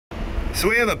So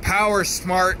we have a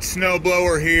Powersmart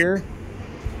snowblower here.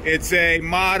 It's a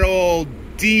model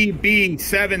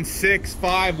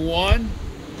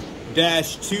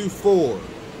DB7651-24.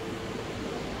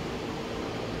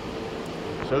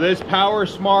 So this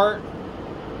Powersmart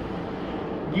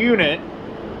unit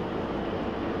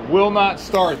will not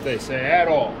start, they say, at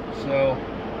all. So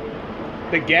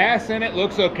the gas in it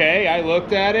looks okay. I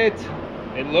looked at it.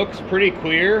 It looks pretty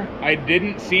clear. I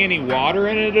didn't see any water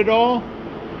in it at all.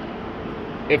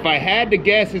 If I had to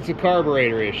guess, it's a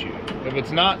carburetor issue. If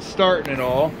it's not starting at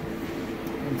all,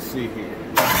 let's see here.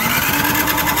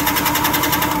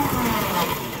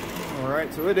 All right,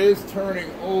 so it is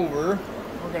turning over.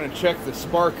 We're gonna check the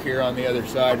spark here on the other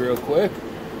side real quick.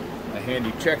 A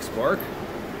handy check spark.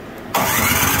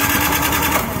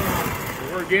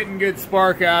 So we're getting good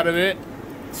spark out of it.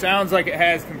 Sounds like it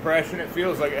has compression. It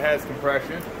feels like it has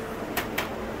compression.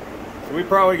 So we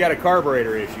probably got a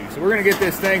carburetor issue. So we're gonna get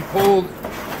this thing pulled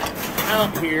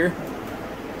out here,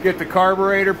 get the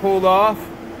carburetor pulled off,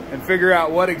 and figure out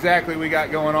what exactly we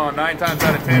got going on. 9 times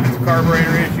out of 10, it's a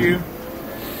carburetor issue.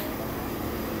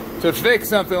 To fix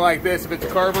something like this, if it's a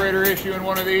carburetor issue in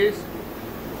one of these,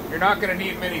 you're not gonna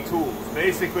need many tools.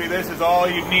 Basically, this is all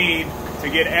you need to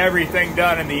get everything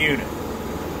done in the unit.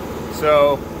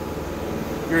 So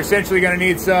you're essentially gonna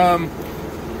need some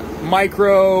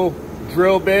micro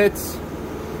drill bits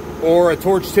or a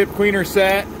torch tip cleaner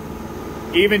set.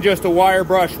 Even just a wire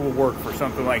brush will work for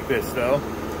something like this though.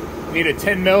 You need a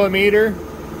 10mm.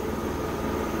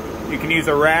 You can use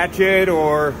a ratchet,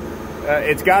 or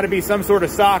it's got to be some sort of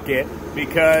socket,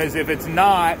 because if it's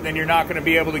not, then you're not going to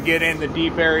be able to get in the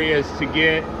deep areas to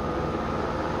get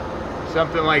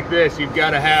something like this. You've got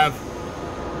to have,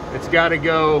 it's got to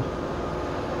go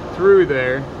through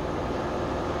there.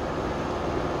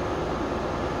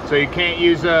 So you can't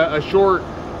use a short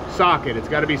socket. It's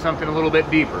got to be something a little bit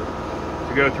deeper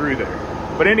to go through there.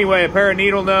 But anyway, a pair of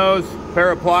needle nose, a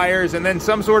pair of pliers, and then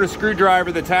some sort of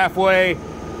screwdriver that's halfway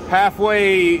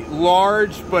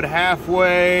large, but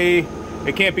halfway,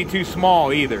 it can't be too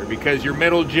small either, because your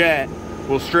middle jet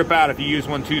will strip out if you use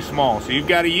one too small. So you've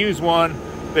got to use one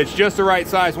that's just the right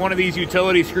size. One of these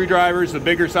utility screwdrivers, the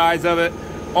bigger size of it,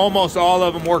 almost all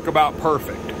of them work about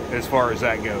perfect as far as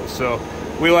that goes. So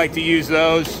we like to use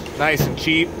those, nice and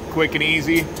cheap, quick and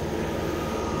easy.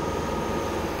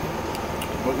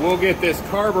 But we'll get this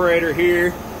carburetor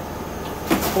here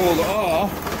pulled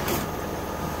off.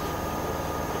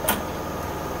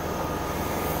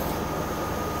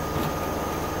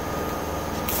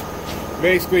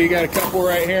 Basically, you got a couple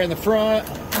right here in the front.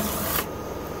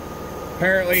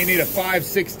 Apparently you need a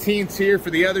 5/16 here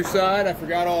for the other side. I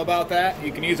forgot all about that.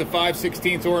 You can use a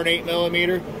 5/16 or an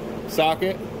 8mm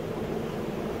socket.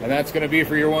 And that's gonna be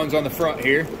for your ones on the front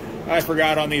here. I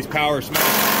forgot on these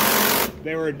Powersmart,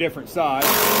 they were a different size.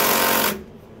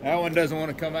 That one doesn't want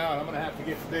to come out. I'm gonna have to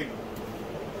get the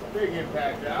big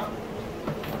impact out.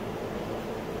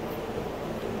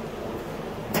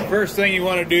 First thing you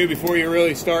want to do before you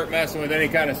really start messing with any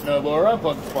kind of snowblower,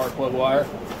 unplug the spark plug wire.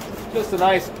 Just a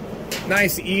nice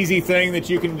easy thing that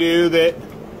you can do that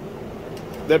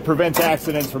prevents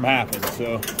accidents from happening.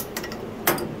 So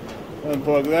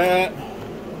unplug that.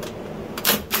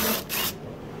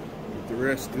 Get the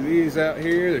rest of these out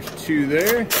here. There's 2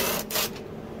 there.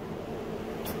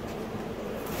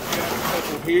 Got a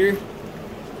couple here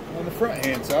on the front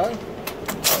hand side.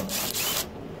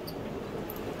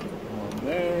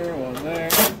 One there.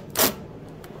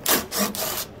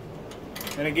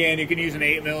 And again, you can use an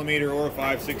 8mm or a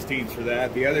 5/16 for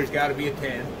that. The other's got to be a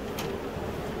 10.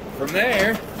 From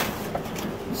there,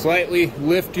 slightly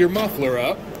lift your muffler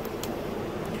up.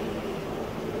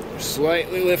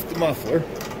 Slightly lift the muffler.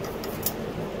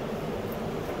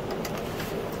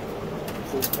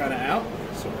 Pulls kind of out.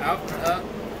 So out and up.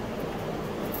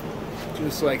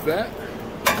 Just like that.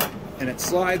 And it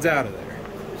slides out of there.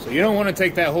 So you don't want to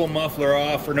take that whole muffler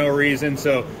off for no reason.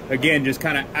 So again, just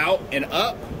kind of out and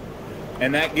up,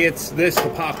 and that gets this to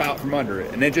pop out from under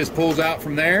it. And it just pulls out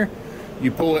from there. You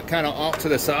pull it kind of off to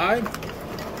the side,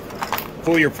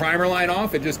 pull your primer line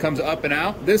off, it just comes up and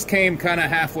out. This came kind of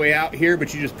halfway out here,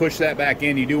 but you just push that back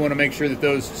in. You do want to make sure that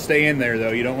those stay in there though.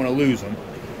 You don't want to lose them.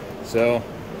 So,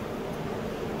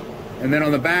 and then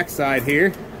on the back side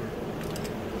here,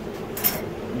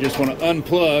 you just want to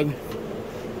unplug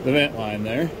the vent line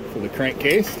there for the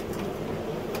crankcase.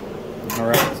 All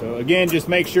right, so again, just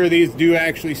make sure these do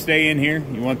actually stay in here.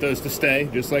 You want those to stay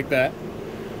just like that.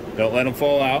 Don't let them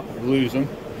fall out or lose them.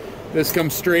 This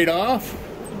comes straight off.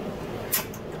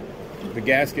 The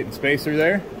gasket and spacer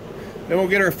there. Then we'll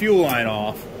get our fuel line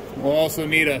off. We'll also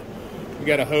need we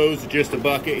got a hose, just a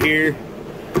bucket here.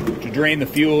 to drain the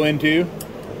fuel into.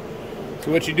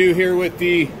 So what you do here with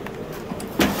the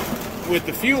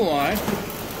fuel line,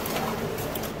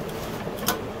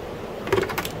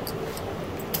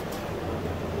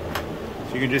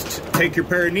 so you can just take your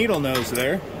pair of needle nose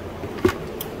there,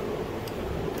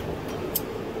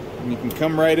 and you can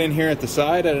come right in here at the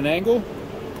side at an angle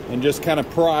and just kind of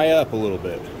pry up a little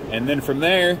bit. And then from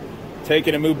there, take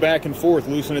it and move back and forth,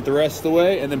 loosen it the rest of the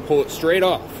way, and then pull it straight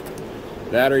off.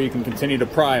 That, or you can continue to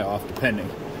pry off, depending.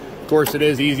 Of course, it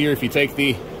is easier if you take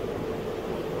the...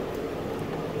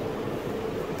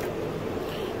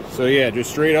 So yeah,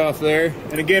 just straight off there.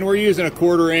 And again, we're using a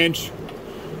 1/4 inch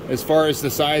as far as the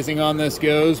sizing on this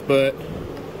goes, but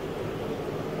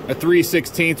a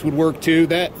 3/16 would work too.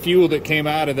 That fuel that came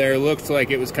out of there looks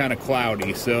like it was kind of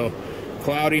cloudy, so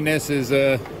cloudiness is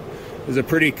a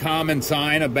pretty common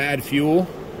sign of bad fuel.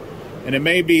 And it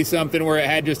may be something where it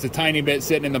had just a tiny bit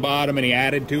sitting in the bottom and he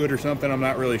added to it or something. I'm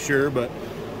not really sure, but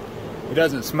it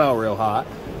doesn't smell real hot.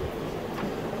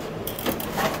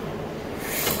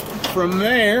 From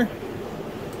there,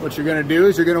 what you're going to do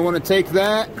is you're going to want to take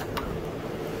that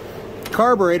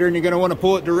carburetor and you're going to want to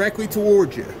pull it directly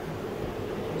towards you.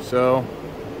 So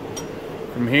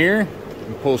from here,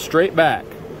 you pull straight back.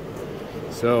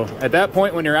 So at that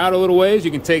point, when you're out a little ways,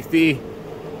 you can take the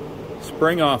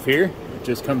spring off here. It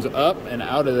just comes up and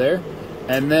out of there.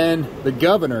 And then the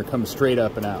governor comes straight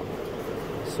up and out.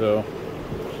 So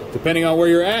depending on where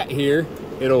you're at here,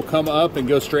 it'll come up and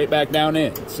go straight back down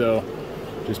in. So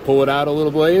just pull it out a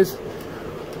little ways.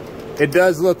 It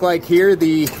does look like here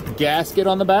the gasket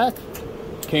on the back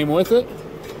came with it.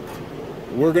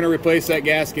 We're going to replace that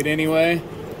gasket anyway.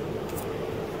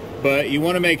 But you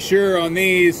want to make sure on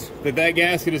these that that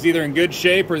gasket is either in good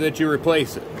shape or that you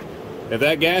replace it. If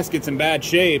that gasket's in bad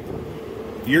shape,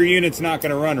 your unit's not going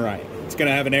to run right. It's going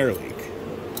to have an air leak.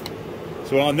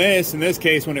 So on this, in this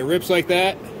case, when it rips like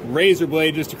that, razor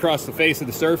blade just across the face of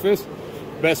the surface.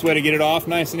 Best way to get it off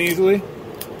nice and easily.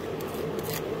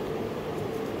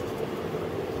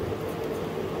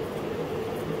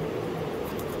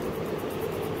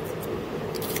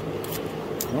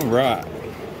 All right.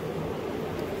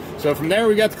 So from there,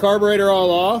 we got the carburetor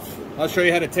all off. I'll show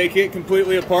you how to take it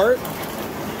completely apart.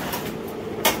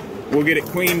 We'll get it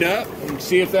cleaned up and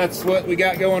see if that's what we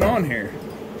got going on here.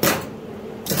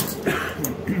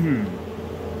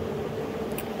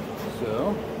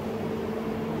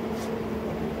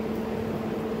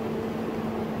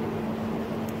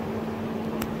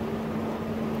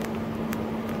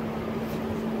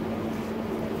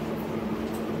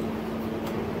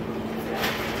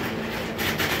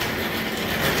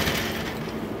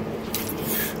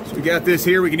 We got this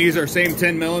here. We can use our same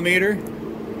 10 millimeter.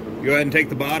 Go ahead and take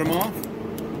the bottom off.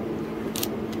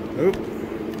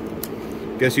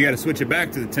 Oop. Guess you got to switch it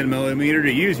back to the 10 millimeter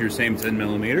to use your same 10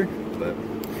 millimeter. But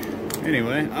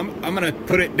anyway, I'm gonna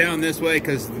put it down this way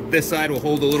because this side will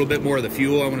hold a little bit more of the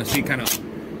fuel. I want to see kind of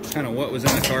what was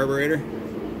in the carburetor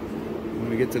when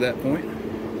we get to that point.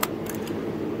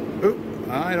 Oop.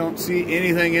 I don't see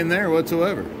anything in there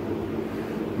whatsoever.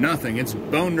 Nothing. It's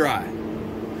bone dry.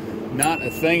 Not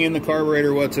a thing in the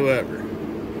carburetor whatsoever.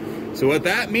 So what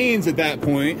that means at that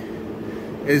point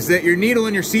is that your needle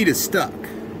in your seat is stuck.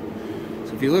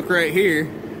 So if you look right here,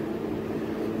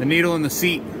 the needle in the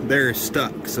seat there is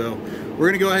stuck. So we're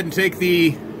going to go ahead and take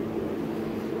the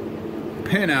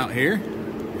pin out here.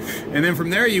 And then from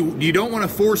there, you don't want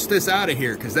to force this out of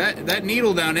here because that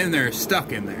needle down in there is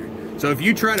stuck in there. So if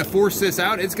you try to force this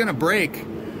out, it's going to break.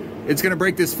 It's going to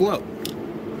break this float.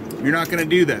 You're not going to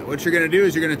do that. What you're going to do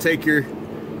is you're going to take your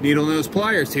needle nose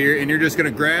pliers here and you're just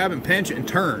going to grab and pinch and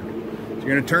turn. So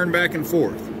you're going to turn back and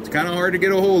forth. It's kind of hard to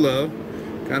get a hold of,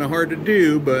 kind of hard to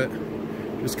do, but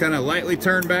just kind of lightly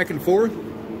turn back and forth.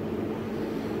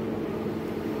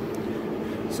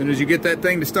 As soon as you get that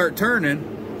thing to start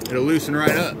turning, it'll loosen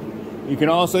right up. You can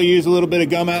also use a little bit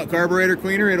of gum out carburetor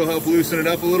cleaner. It'll help loosen it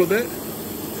up a little bit.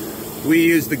 We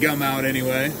use the gum out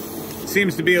anyway. It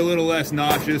seems to be a little less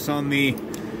nauseous on the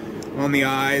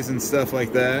eyes and stuff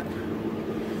like that.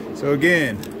 So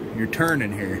again, you're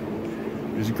turning here.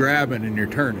 Just grabbing and you're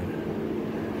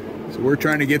turning. So we're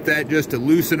trying to get that just to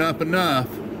loosen up enough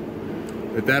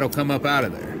that that'll come up out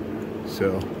of there.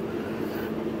 So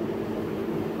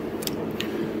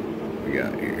what we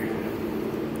got here.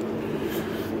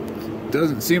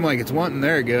 Doesn't seem like it's wanting.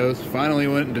 There it goes. Finally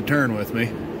went to turn with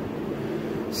me.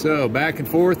 So back and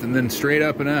forth and then straight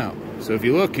up and out. So if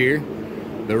you look here,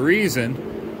 the reason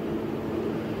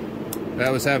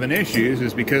that was having issues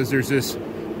is because there's this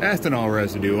ethanol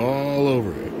residue all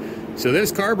over it. So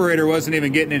this carburetor wasn't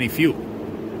even getting any fuel.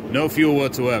 No fuel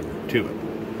whatsoever to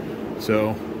it.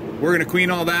 So we're gonna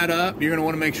clean all that up. You're gonna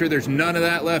wanna make sure there's none of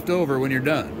that left over when you're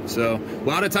done. So a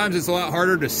lot of times it's a lot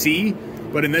harder to see,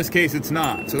 but in this case it's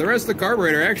not. So the rest of the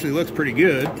carburetor actually looks pretty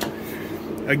good.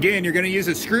 Again, you're gonna use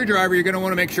a screwdriver. You're gonna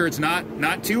wanna make sure it's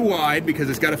not too wide, because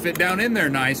it's gotta fit down in there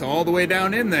nice, all the way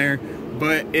down in there.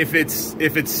 But if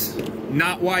it's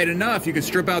not wide enough, you can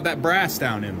strip out that brass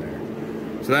down in there.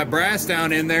 So that brass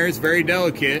down in there is very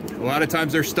delicate. A lot of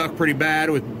times they're stuck pretty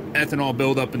bad with ethanol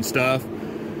buildup and stuff.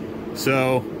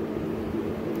 So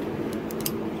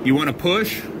you want to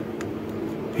push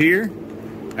here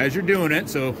as you're doing it.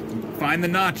 So find the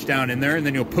notch down in there, and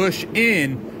then you'll push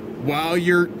in while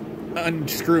you're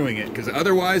unscrewing it, because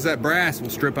otherwise that brass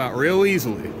will strip out real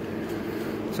easily.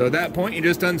 So at that point, you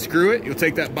just unscrew it. You'll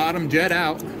take that bottom jet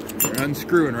out. You're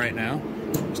unscrewing right now.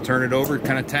 Just turn it over,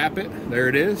 kind of tap it. There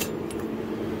it is.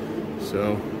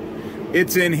 So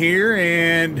it's in here,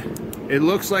 and it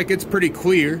looks like it's pretty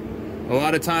clear. A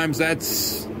lot of times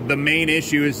that's the main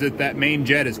issue, is that main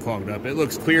jet is clogged up. It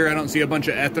looks clear. I don't see a bunch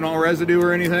of ethanol residue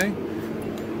or anything.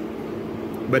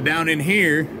 But down in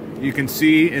here, you can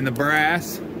see in the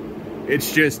brass,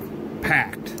 it's just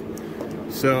packed.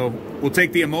 So we'll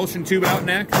take the emulsion tube out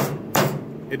next.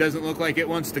 It doesn't look like it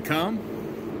wants to come.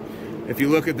 If you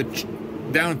look at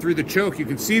down through the choke, you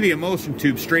can see the emulsion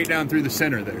tube straight down through the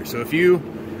center there. So if you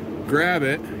grab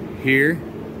it here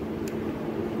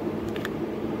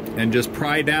and just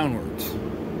pry downwards,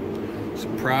 so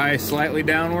pry slightly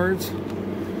downwards,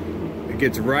 it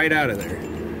gets right out of there.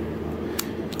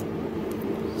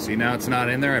 See, now it's not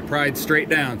in there. I pried straight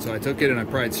down, so I took it and I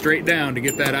pried straight down to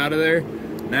get that out of there.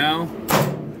 Now,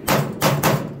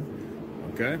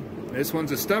 okay, this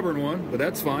one's a stubborn one, but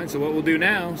that's fine. So what we'll do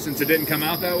now, since it didn't come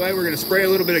out that way, we're gonna spray a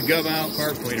little bit of Gum Out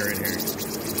carb cleaner in here.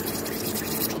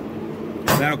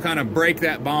 That'll kind of break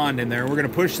that bond in there. We're gonna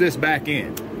push this back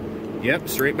in. Yep,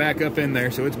 straight back up in there.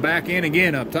 So it's back in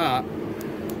again up top.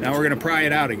 Now we're gonna pry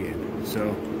it out again.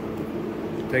 So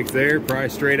take there, pry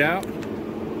straight out.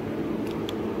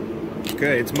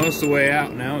 Okay, it's most of the way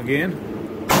out now again.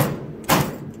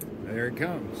 There it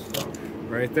comes.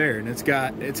 Right there, and it's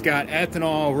got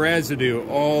ethanol residue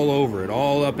all over it,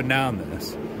 all up and down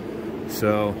this.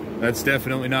 So that's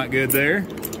definitely not good there.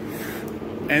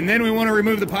 And then we want to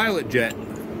remove the pilot jet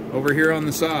over here on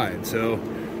the side. So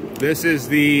this is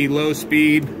the low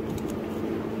speed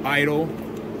idle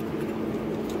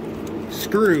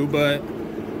screw, but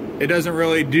it doesn't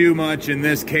really do much in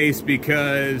this case,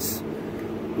 because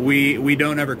we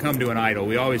don't ever come to an idle.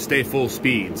 We always stay full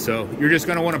speed. So you're just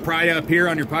going to want to pry up here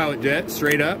on your pilot jet,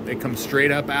 straight up. It comes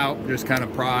straight up out, just kind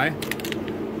of pry.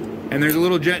 And there's a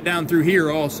little jet down through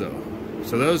here also.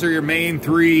 So those are your main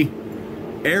three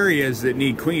areas that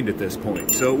need cleaned at this point.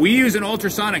 So we use an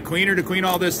ultrasonic cleaner to clean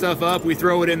all this stuff up. We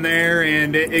throw it in there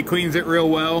and it cleans it real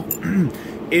well.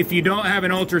 If you don't have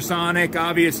an ultrasonic,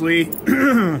 obviously,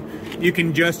 you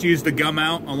can just use the Gum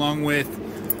Out along with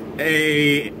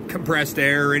a compressed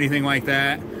air or anything like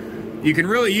that. You can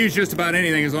really use just about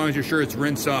anything as long as you're sure it's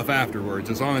rinsed off afterwards,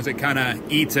 as long as it kind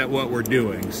of eats at what we're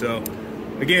doing. So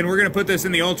again, we're going to put this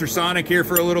in the ultrasonic here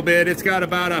for a little bit. It's got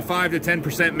about a 5 to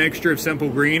 10% mixture of simple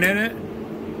green in it,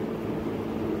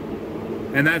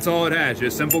 and that's all it has,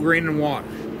 just simple green and water.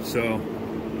 So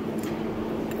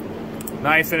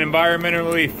nice and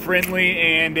environmentally friendly,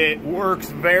 and it works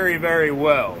very, very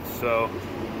well. So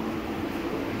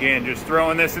again, just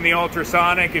throwing this in the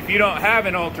ultrasonic. If you don't have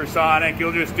an ultrasonic,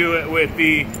 you'll just do it with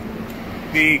the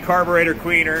carburetor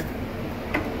cleaner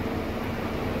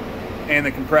and the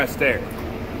compressed air.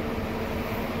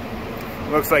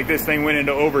 Looks like this thing went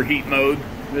into overheat mode.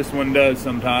 This one does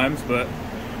sometimes, but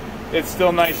it's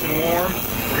still nice and warm.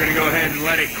 We're gonna go ahead and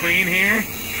let it clean here.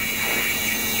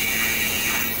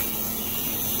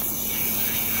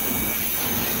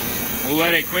 We'll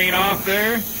let it clean off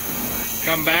there.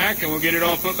 Come back and we'll get it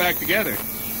all put back together.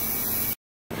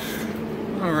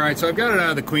 All right, so I've got it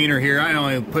out of the cleaner here. I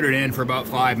only put it in for about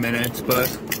 5 minutes, but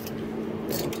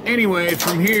anyway,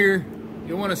 from here,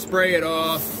 you'll want to spray it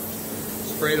off.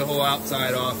 Spray the whole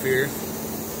outside off here.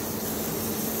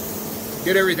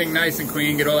 Get everything nice and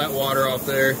clean, get all that water off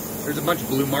there. There's a bunch of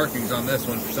blue markings on this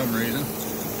one for some reason.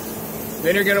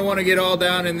 Then you're gonna want to get all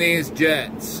down in these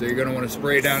jets. So you're gonna want to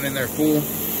spray down in there full.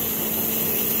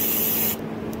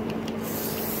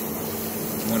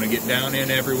 Want to get down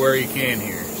in everywhere you can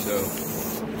here. So,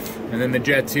 and then the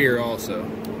jets here also.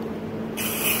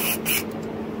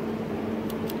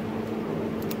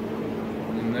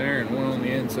 In there, and one on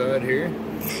the inside here.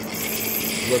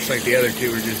 Looks like the other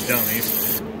two are just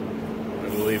dummies, I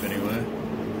believe anyway.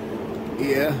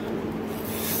 Yeah.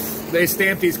 They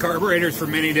stamp these carburetors for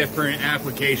many different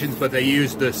applications, but they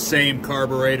use the same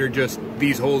carburetor, just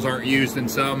these holes aren't used in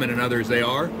some and in others they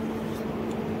are.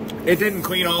 It didn't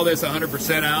clean all this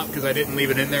 100% out because I didn't leave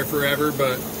it in there forever,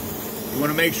 but you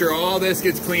want to make sure all this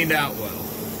gets cleaned out well.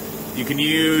 You can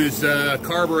use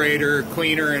carburetor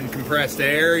cleaner and compressed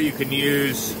air. You can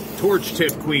use torch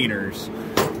tip cleaners.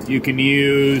 You can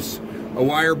use a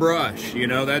wire brush. You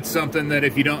know, that's something that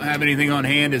if you don't have anything on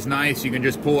hand is nice. You can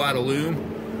just pull out a loom,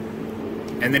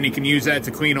 and then you can use that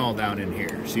to clean all down in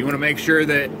here. So you want to make sure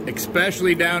that,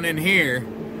 especially down in here,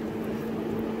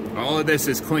 all of this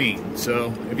is clean.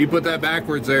 So if you put that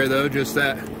backwards there though, just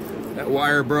that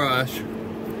wire brush,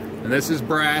 and this is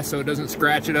brass so it doesn't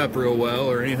scratch it up real well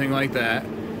or anything like that.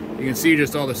 You can see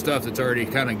just all the stuff that's already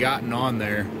kind of gotten on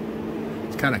there.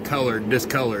 It's kind of colored,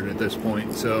 discolored at this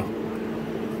point. So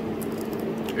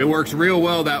it works real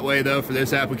well that way though for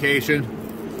this application.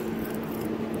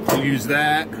 Use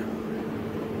that.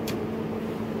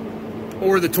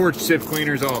 Or the torch tip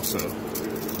cleaners also.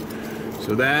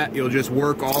 So that you'll just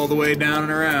work all the way down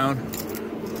and around.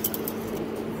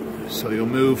 So you'll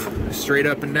move straight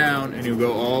up and down and you'll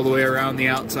go all the way around the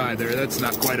outside there. That's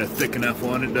not quite a thick enough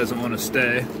one. It doesn't want to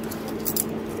stay.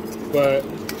 But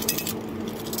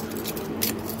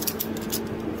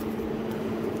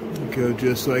go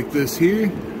just like this here.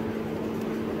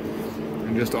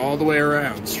 And just all the way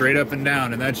around, straight up and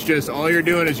down. And that's just, all you're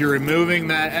doing is you're removing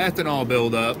that ethanol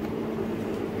buildup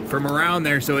from around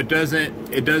there so it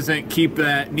doesn't keep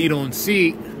that needle and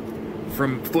seat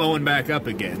from flowing back up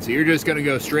again. So you're just going to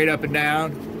go straight up and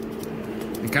down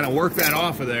and kind of work that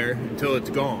off of there until it's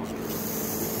gone.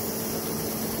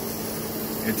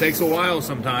 It takes a while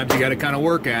sometimes. You got to kind of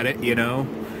work at it, you know,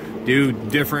 do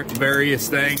different various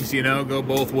things, you know, go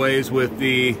both ways with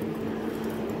the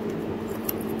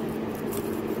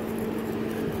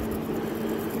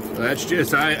that's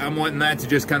just, I'm wanting that to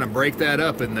just kind of break that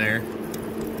up in there.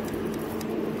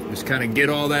 Just kind of get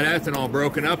all that ethanol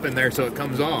broken up in there so it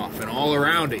comes off and all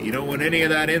around it. You don't want any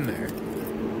of that in there.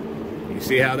 You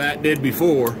see how that did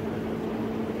before.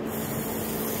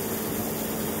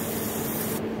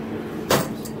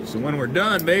 So when we're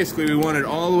done, basically we want it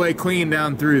all the way clean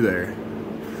down through there.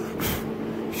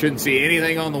 Shouldn't see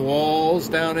anything on the walls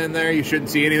down in there. You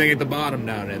shouldn't see anything at the bottom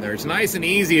down in there. It's nice and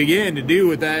easy again to do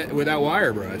with that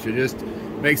wire brush. It just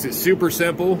makes it super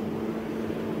simple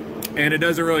and it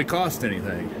doesn't really cost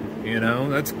anything. You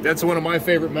know, that's one of my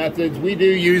favorite methods. We do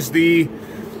use the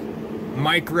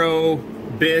micro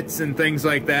bits and things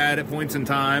like that at points in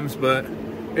times, but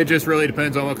it just really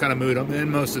depends on what kind of mood I'm in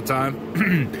most of the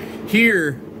time.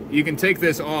 Here, you can take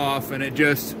this off and it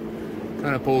just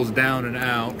kind of pulls down and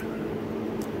out.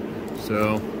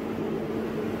 So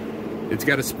it's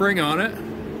got a spring on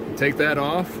it. Take that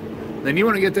off. Then you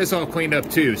want to get this all cleaned up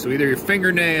too. So either your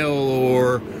fingernail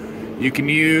or you can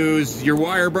use your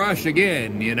wire brush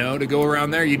again, you know, to go around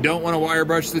there. You don't want to wire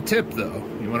brush the tip though.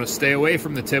 You want to stay away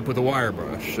from the tip with a wire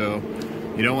brush. So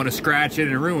you don't want to scratch it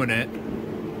and ruin it.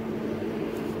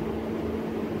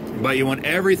 But you want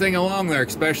everything along there,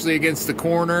 especially against the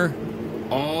corner,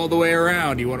 all the way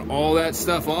around. You want all that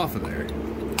stuff off of there.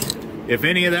 If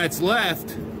any of that's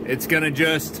left, it's going to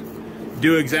just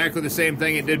do exactly the same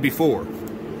thing it did before.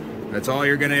 That's all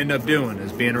you're going to end up doing,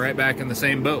 is being right back in the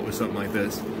same boat with something like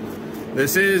this.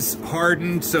 This is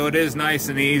hardened, so it is nice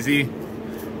and easy.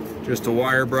 Just a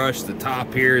wire brush the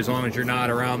top here, as long as you're not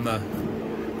around the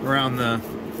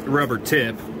rubber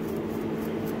tip.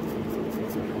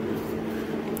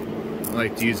 I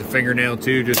like to use a fingernail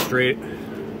too, just straight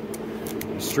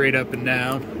up and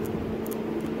down.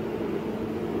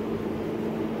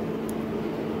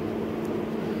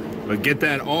 But get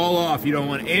that all off. You don't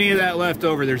want any of that left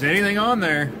over. If there's anything on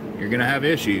there, you're gonna have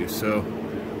issues. So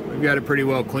we've got it pretty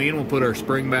well clean. We'll put our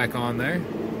spring back on there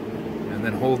and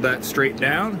then hold that straight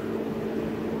down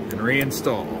and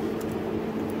reinstall.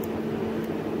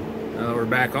 Now that we're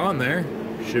back on there,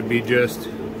 should be just,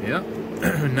 yep,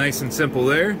 nice and simple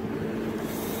there.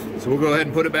 So we'll go ahead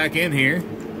and put it back in here,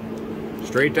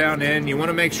 straight down in. You want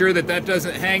to make sure that that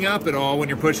doesn't hang up at all when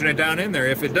you're pushing it down in there.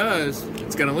 If it does,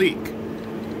 it's going to leak.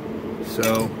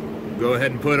 So go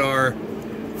ahead and put our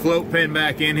float pin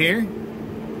back in here.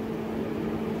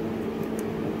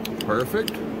 Perfect.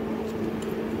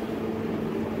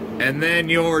 And then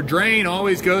your drain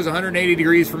always goes 180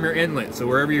 degrees from your inlet. So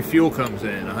wherever your fuel comes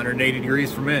in, 180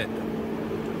 degrees from it.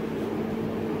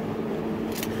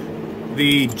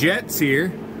 The jets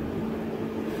here,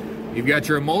 you've got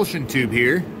your emulsion tube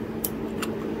here.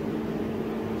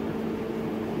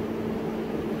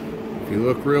 If you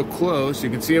look real close, you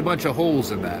can see a bunch of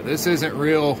holes in that. This isn't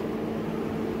real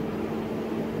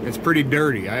It's pretty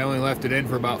dirty. I only left it in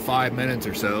for about 5 minutes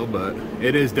or so, but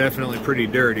it is definitely pretty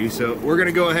dirty. So we're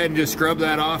gonna go ahead and just scrub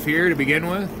that off here to begin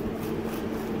with.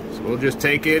 So we'll just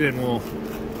take it and we'll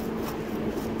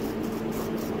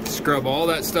scrub all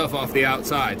that stuff off the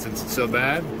outside since it's so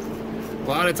bad. A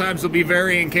lot of times there'll be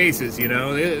varying cases, you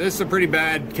know. This is a pretty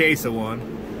bad case of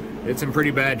one. It's in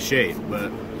pretty bad shape,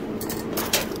 but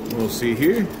we'll see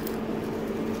here.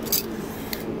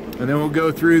 And then we'll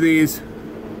go through these.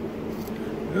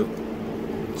 Oop,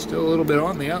 still a little bit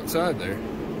on the outside there.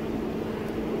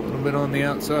 A little bit on the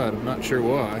outside. I'm not sure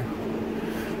why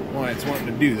it's wanting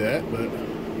to do that, but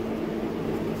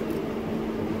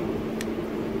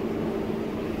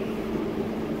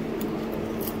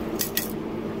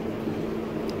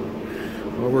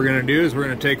what we're going to do is we're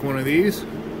going to take one of these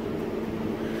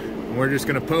and we're just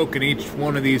going to poke in each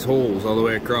one of these holes all the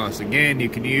way across. Again, you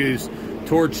can use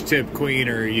torch tip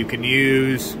cleaner, you can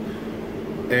use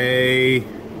a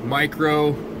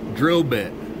micro drill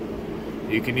bit,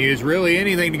 you can use really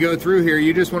anything to go through here.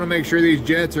 You just want to make sure these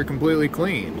jets are completely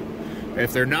clean.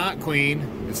 If they're not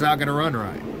clean, it's not going to run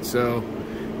right. So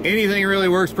anything really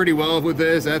works pretty well with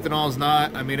this. Ethanol's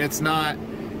not, I mean, it's not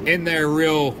in there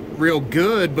real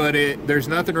good, but there's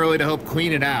nothing really to help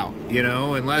clean it out, you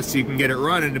know, unless you can get it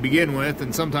running to begin with,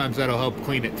 and sometimes that'll help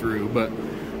clean it through. But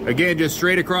again, just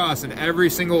straight across in every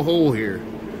single hole here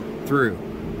through,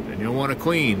 and you'll want to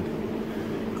clean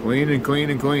and clean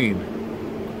and clean.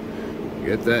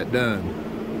 Get that done.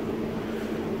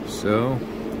 So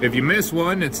if you miss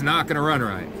one, it's not going to run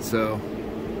right. So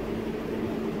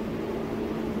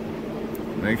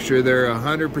make sure they're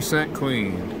 100%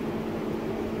 cleaned.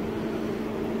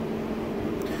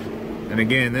 And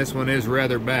again, this one is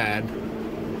rather bad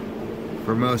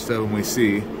for most of them we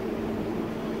see.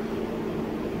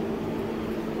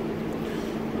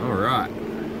 All right.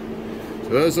 So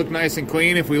those look nice and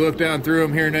clean. If we look down through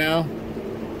them here now,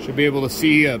 should be able to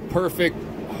see a perfect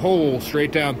hole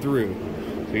straight down through.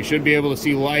 So you should be able to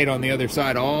see light on the other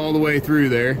side all the way through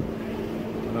there.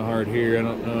 Kind of hard here. I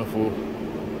don't know if we'll...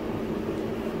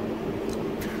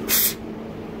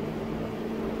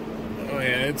 Oh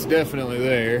yeah, it's definitely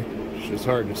there. It's just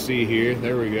hard to see here.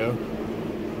 There we go.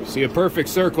 See a perfect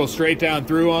circle straight down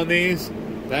through on these.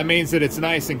 That means that it's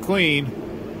nice and clean.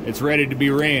 It's ready to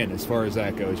be ran as far as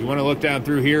that goes. You want to look down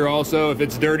through here also. If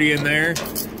it's dirty in there,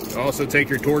 also take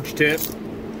your torch tip.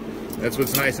 That's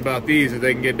what's nice about these, is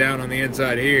they can get down on the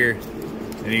inside here,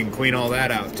 and you can clean all that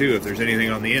out too if there's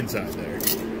anything on the inside there.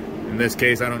 In this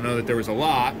case, I don't know that there was a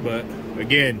lot, but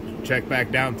again, check back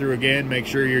down through again. Make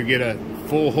sure you get a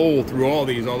full hole through all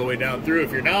these all the way down through.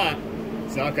 If you're not,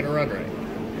 it's not going to run right.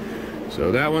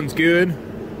 So that one's good.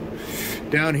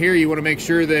 Down here, you want to make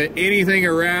sure that anything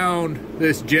around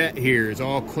this jet here is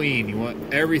all clean. You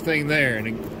want everything there, and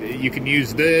you can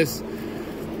use this,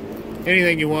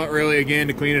 anything you want really, again,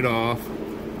 to clean it off.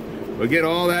 But get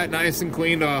all that nice and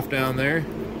cleaned off down there,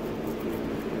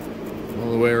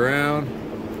 all the way around.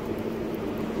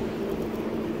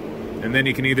 And then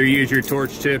you can either use your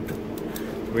torch tip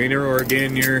cleaner or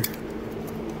again your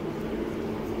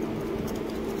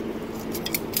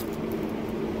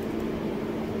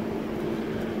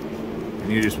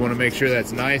you just want to make sure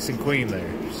that's nice and clean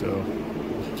there. So,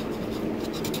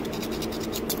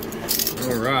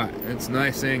 all right, it's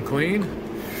nice and clean.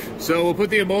 So we'll put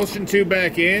the emulsion tube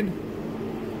back in.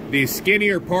 The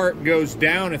skinnier part goes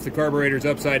down if the carburetor's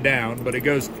upside down, but it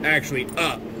goes actually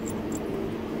up.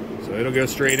 So it'll go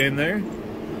straight in there.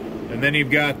 And then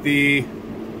you've got the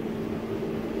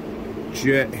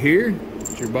jet here.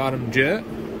 It's your bottom jet.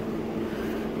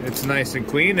 It's nice and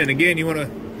clean. And again, you want to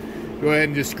go ahead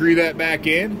and just screw that back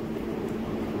in.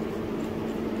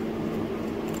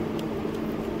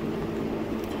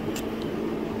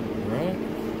 All right.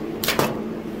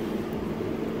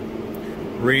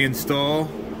 Reinstall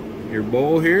your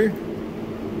bowl here.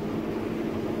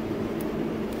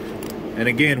 And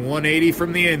again, 180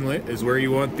 from the inlet is where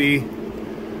you want the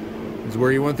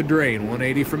drain.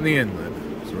 180 from the inlet.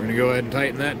 So we're going to go ahead and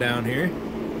tighten that down here.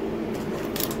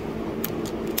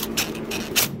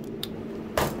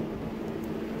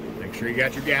 Make sure you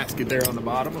got your gasket there on the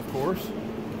bottom, of course.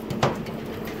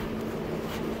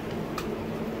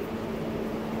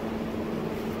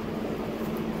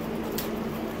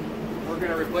 We're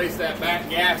going to replace that back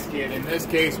gasket. In this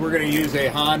case, we're going to use a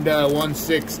Honda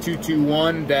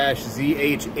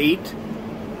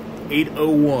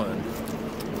 16221-ZH8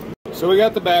 So we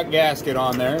got the back gasket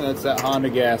on there. That's that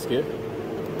Honda gasket.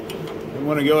 We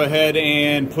want to go ahead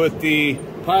and put the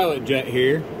pilot jet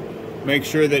here. Make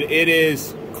sure that it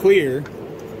is clear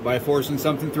by forcing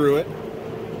something through it.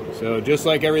 So just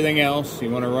like everything else,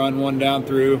 you want to run one down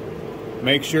through,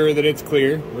 Make sure that it's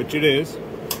clear, which it is.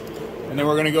 And then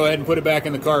we're going to go ahead and put it back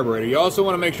in the carburetor. You also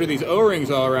want to make sure these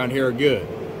O-rings all around here are good.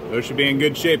 Those should be in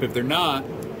good shape. If they're not,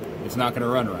 it's not going to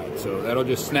run right. So that'll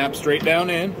just snap straight down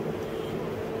in.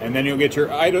 And then you'll get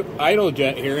your idle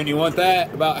jet here, and you want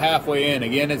that about halfway in.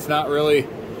 Again, it's not really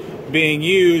being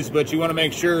used, but you want to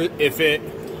make sure if it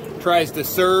tries to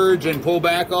surge and pull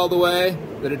back all the way,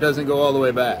 that it doesn't go all the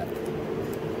way back.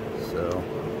 So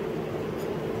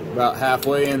about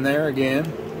halfway in there again.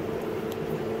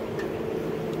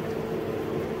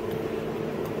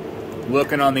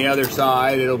 Looking on the other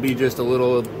side, it'll be just a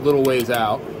little ways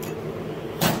out.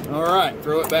 All right,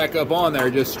 throw it back up on there,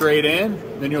 just straight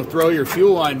in. Then you'll throw your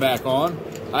fuel line back on.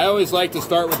 I always like to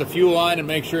start with the fuel line and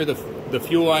make sure the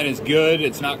fuel line is good.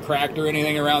 It's not cracked or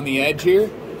anything around the edge here.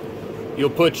 You'll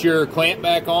put your clamp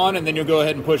back on, and then you'll go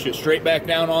ahead and push it straight back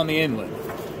down on the inlet.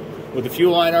 With the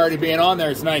fuel line already being on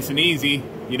there, it's nice and easy.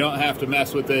 You don't have to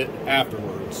mess with it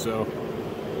afterwards. So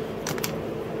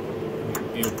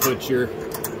you'll put your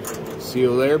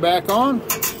seal there back on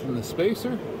the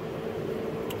spacer.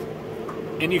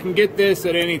 And you can get this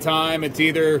at any time. It's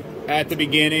either at the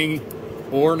beginning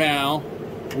or now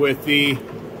with the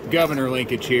governor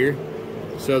linkage here.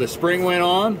 So the spring went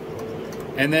on,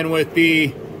 and then with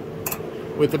the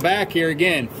back here,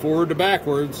 again, forward to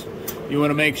backwards, you want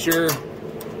to make sure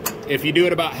if you do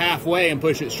it about halfway and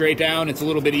push it straight down, it's a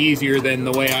little bit easier than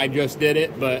the way I just did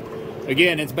it. But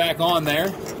again, it's back on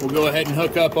there. We'll go ahead and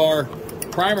hook up our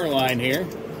primer line here.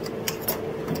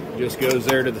 Just goes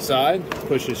there to the side,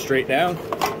 pushes straight down.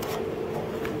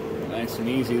 Nice and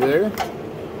easy there.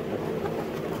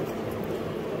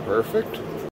 Perfect.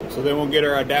 So then we'll get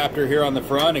our adapter here on the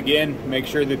front. Again, make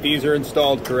sure that these are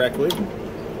installed correctly.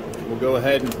 We'll go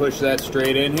ahead and push that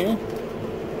straight in here.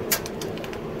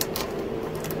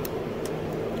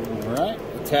 Alright,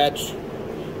 attach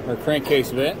our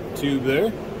crankcase vent tube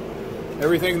there.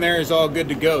 Everything there is all good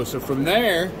to go. So from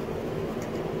there,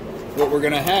 what we're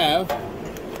going to have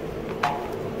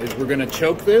is we're going to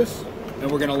choke this,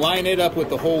 and we're going to line it up with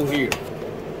the hole here.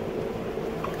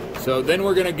 So then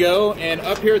we're going to go, and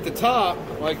up here at the top,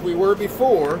 like we were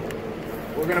before,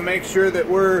 we're going to make sure that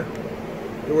we're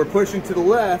pushing to the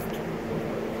left,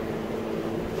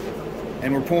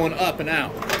 and we're pulling up and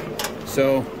out.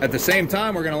 So at the same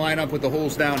time, we're going to line up with the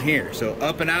holes down here. So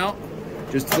up and out,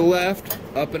 just to the left,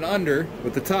 up and under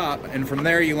with the top, and from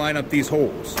there you line up these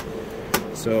holes.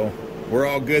 So we're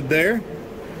all good there.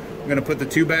 I'm going to put the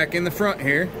two back in the front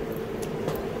here.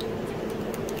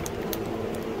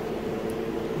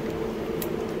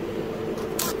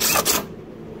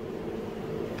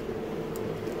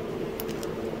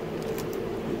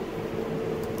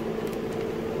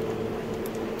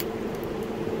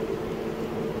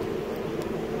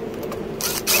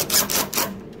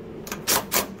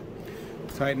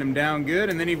 Tighten them down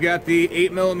good, and then you've got the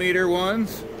 8mm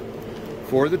ones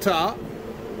for the top.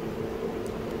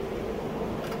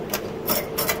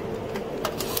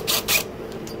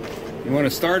 You want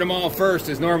to start them all first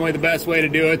is normally the best way to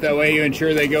do it. That way you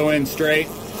ensure they go in straight.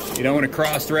 You don't want to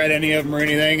cross thread any of them or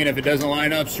anything, and if it doesn't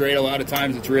line up straight, a lot of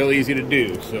times it's real easy to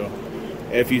do. So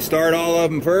if you start all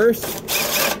of them first,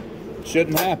 it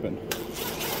shouldn't happen.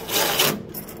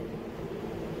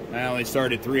 I only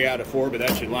started 3 out of 4, but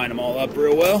that should line them all up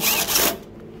real well.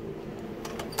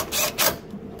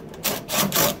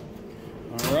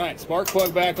 All right, spark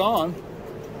plug back on.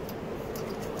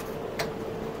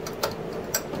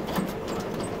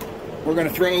 We're going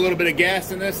to throw a little bit of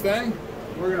gas in this thing.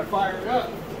 We're going to fire it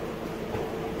up.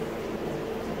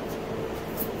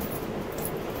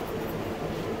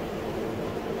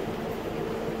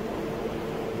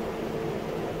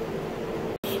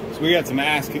 So we got some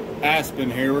aspen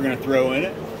here we're going to throw in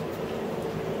it.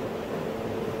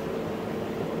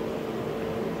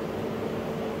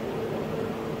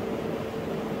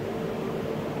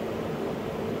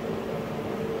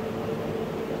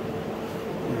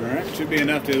 Should be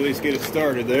enough to at least get it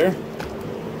started there.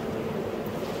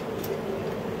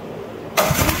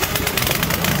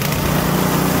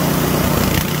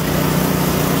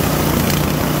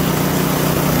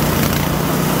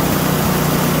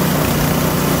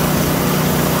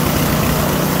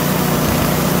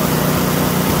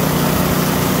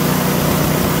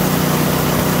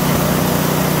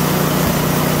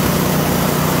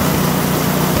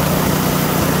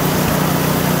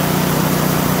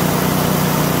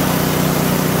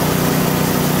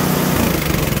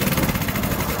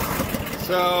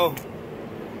 So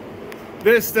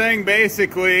this thing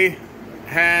basically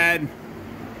had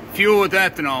fuel with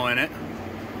ethanol in it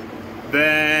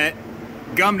that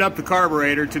gummed up the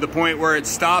carburetor to the point where it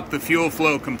stopped the fuel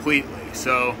flow completely.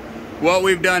 So what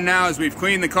we've done now is we've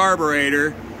cleaned the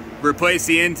carburetor, replaced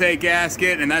the intake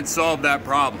gasket, and that solved that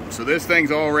problem. So this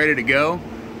thing's all ready to go.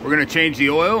 We're gonna change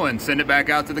the oil and send it back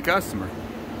out to the customer.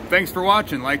 Thanks for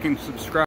watching, like and subscribe.